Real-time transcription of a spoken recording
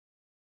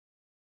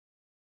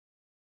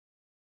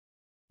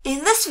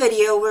In this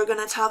video, we're going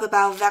to talk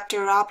about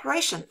vector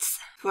operations.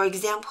 For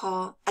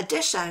example,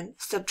 addition,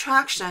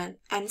 subtraction,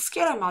 and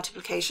scalar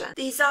multiplication.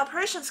 These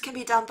operations can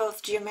be done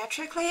both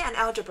geometrically and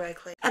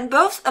algebraically, and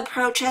both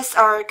approaches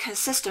are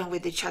consistent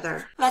with each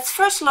other. Let's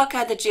first look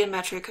at the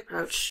geometric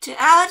approach. To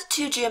add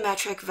two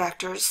geometric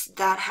vectors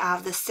that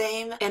have the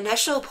same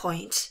initial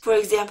point, for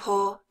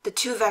example, the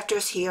two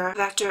vectors here,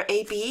 vector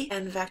AB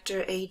and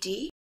vector AD,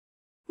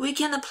 we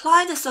can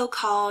apply the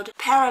so-called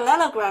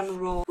parallelogram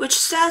rule, which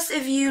says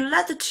if you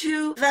let the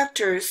two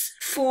vectors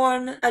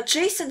form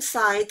adjacent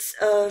sides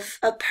of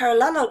a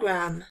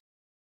parallelogram,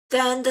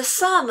 then the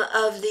sum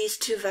of these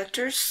two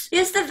vectors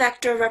is the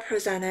vector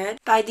represented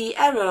by the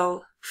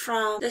arrow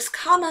from this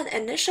common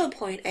initial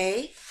point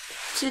A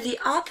to the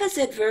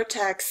opposite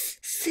vertex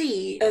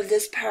C of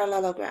this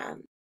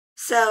parallelogram.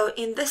 So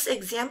in this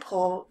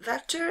example,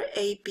 vector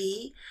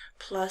AB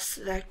plus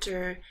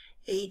vector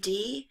AD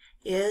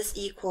is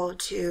equal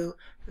to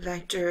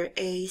vector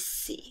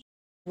AC,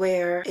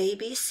 where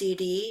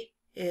ABCD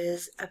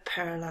is a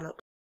parallelogram.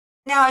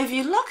 Now, if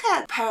you look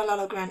at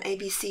parallelogram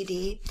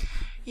ABCD,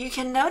 you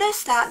can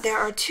notice that there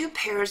are two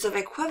pairs of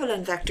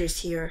equivalent vectors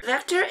here.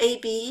 Vector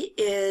AB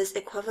is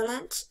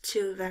equivalent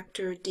to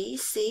vector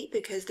DC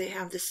because they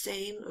have the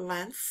same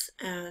length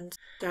and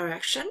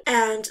direction.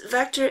 And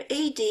vector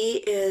AD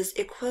is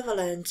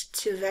equivalent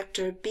to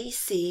vector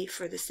BC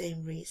for the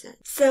same reason.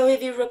 So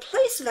if you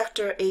replace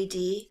vector AD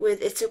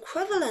with its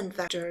equivalent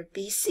vector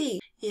BC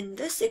in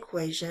this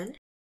equation,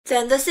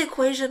 then this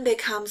equation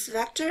becomes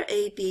vector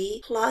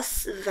AB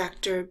plus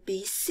vector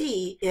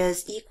BC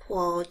is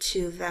equal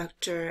to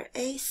vector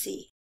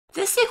AC.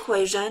 This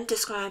equation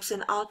describes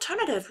an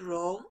alternative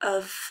rule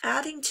of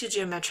adding two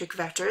geometric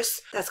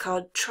vectors that's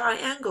called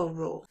triangle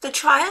rule. The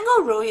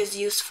triangle rule is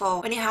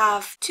useful when you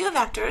have two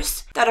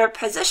vectors that are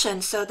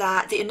positioned so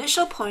that the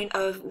initial point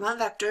of one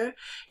vector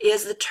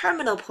is the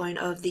terminal point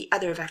of the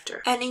other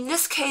vector. And in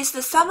this case,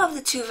 the sum of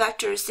the two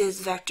vectors is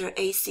vector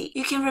AC.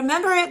 You can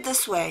remember it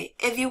this way.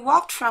 If you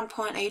walked from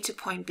point A to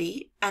point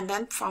B, and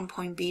then from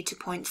point B to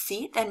point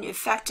C, then you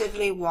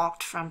effectively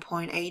walked from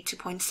point A to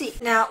point C.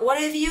 Now, what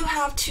if you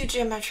have two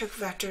geometric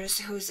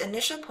vectors whose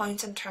initial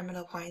points and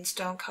terminal points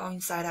don't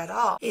coincide at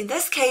all? In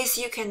this case,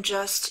 you can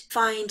just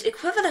find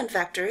equivalent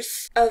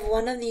vectors of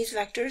one of these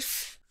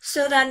vectors,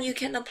 so then you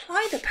can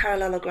apply the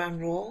parallelogram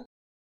rule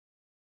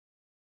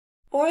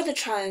or the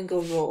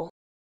triangle rule.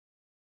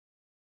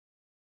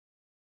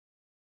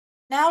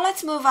 Now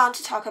let's move on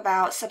to talk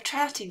about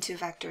subtracting two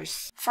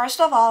vectors. First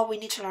of all, we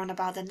need to learn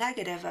about the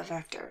negative of a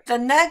vector. The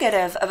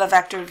negative of a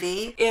vector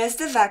v is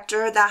the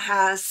vector that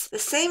has the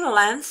same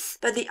length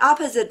but the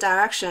opposite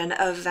direction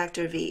of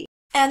vector v.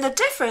 And the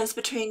difference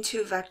between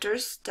two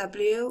vectors,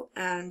 w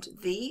and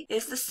v,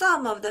 is the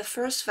sum of the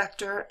first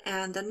vector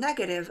and the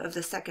negative of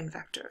the second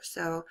vector.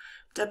 So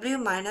w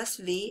minus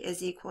v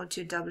is equal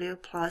to w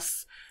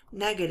plus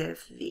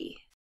negative v.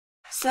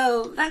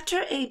 So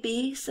vector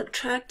AB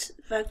subtract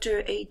vector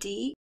AD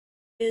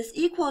is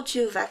equal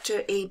to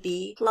vector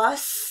AB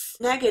plus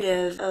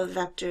negative of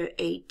vector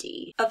AD.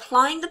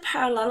 Applying the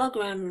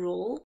parallelogram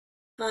rule,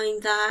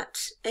 find that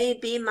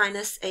AB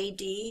minus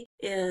AD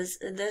is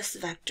this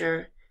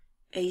vector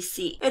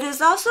AC. It is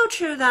also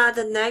true that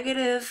the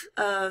negative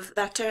of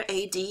vector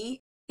AD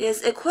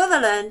is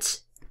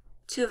equivalent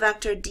to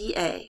vector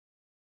DA.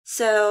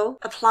 So,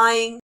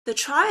 applying the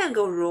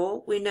triangle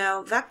rule, we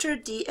know vector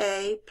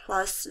dA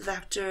plus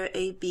vector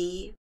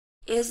AB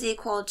is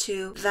equal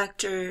to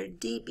vector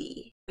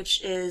dB,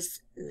 which is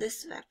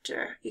this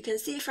vector. You can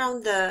see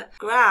from the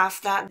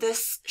graph that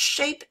this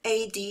shape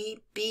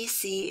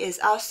ADBC is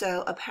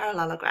also a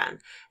parallelogram,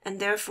 and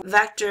therefore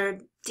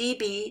vector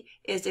dB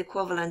is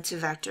equivalent to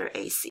vector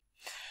AC.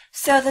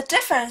 So the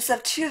difference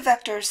of two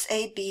vectors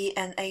AB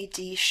and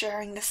AD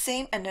sharing the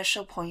same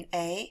initial point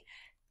A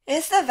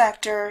is the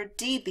vector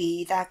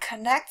dB that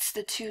connects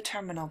the two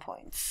terminal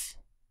points.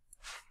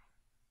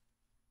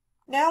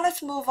 Now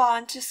let's move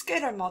on to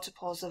scalar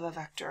multiples of a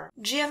vector.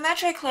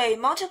 Geometrically,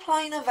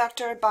 multiplying a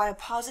vector by a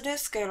positive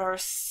scalar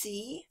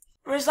c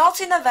results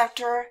in a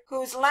vector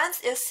whose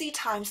length is c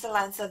times the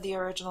length of the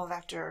original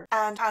vector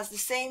and has the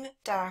same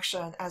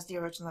direction as the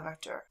original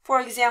vector.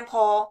 For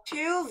example,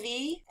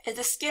 2v is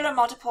the scalar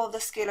multiple of the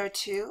scalar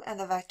 2, and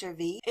the vector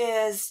v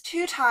is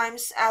 2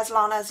 times as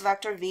long as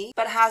vector v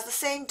but has the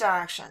same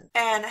direction.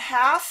 And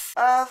half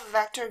of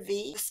vector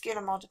v, the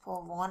scalar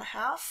multiple of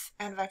 1/2,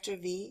 and vector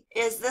v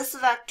is this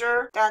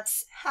vector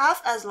that's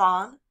half as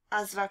long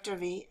as vector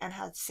v and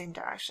has the same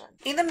direction.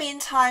 In the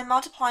meantime,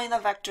 multiplying the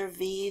vector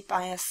v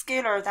by a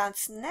scalar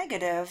that's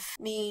negative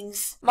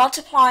means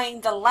multiplying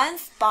the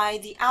length by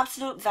the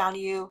absolute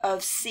value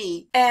of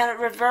c and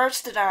reverse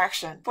the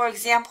direction. For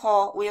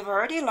example, we have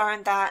already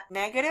learned that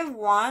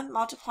 -1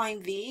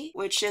 multiplying v,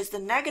 which is the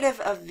negative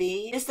of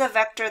v, is the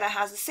vector that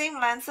has the same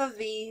length of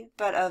v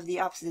but of the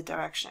opposite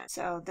direction.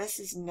 So this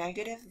is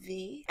negative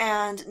v,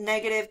 and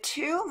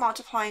 -2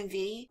 multiplying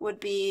v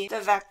would be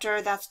the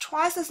vector that's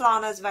twice as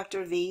long as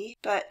vector v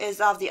but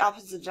is of the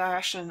opposite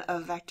direction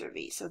of vector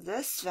v. So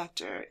this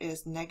vector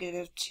is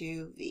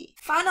 -2v.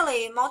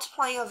 Finally,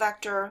 multiplying a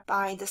vector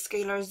by the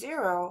scalar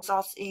 0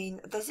 results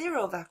in the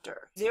 0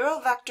 vector.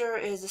 0 vector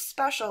is a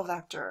special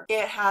vector.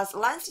 It has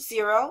length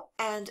 0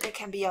 and it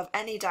can be of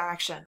any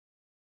direction.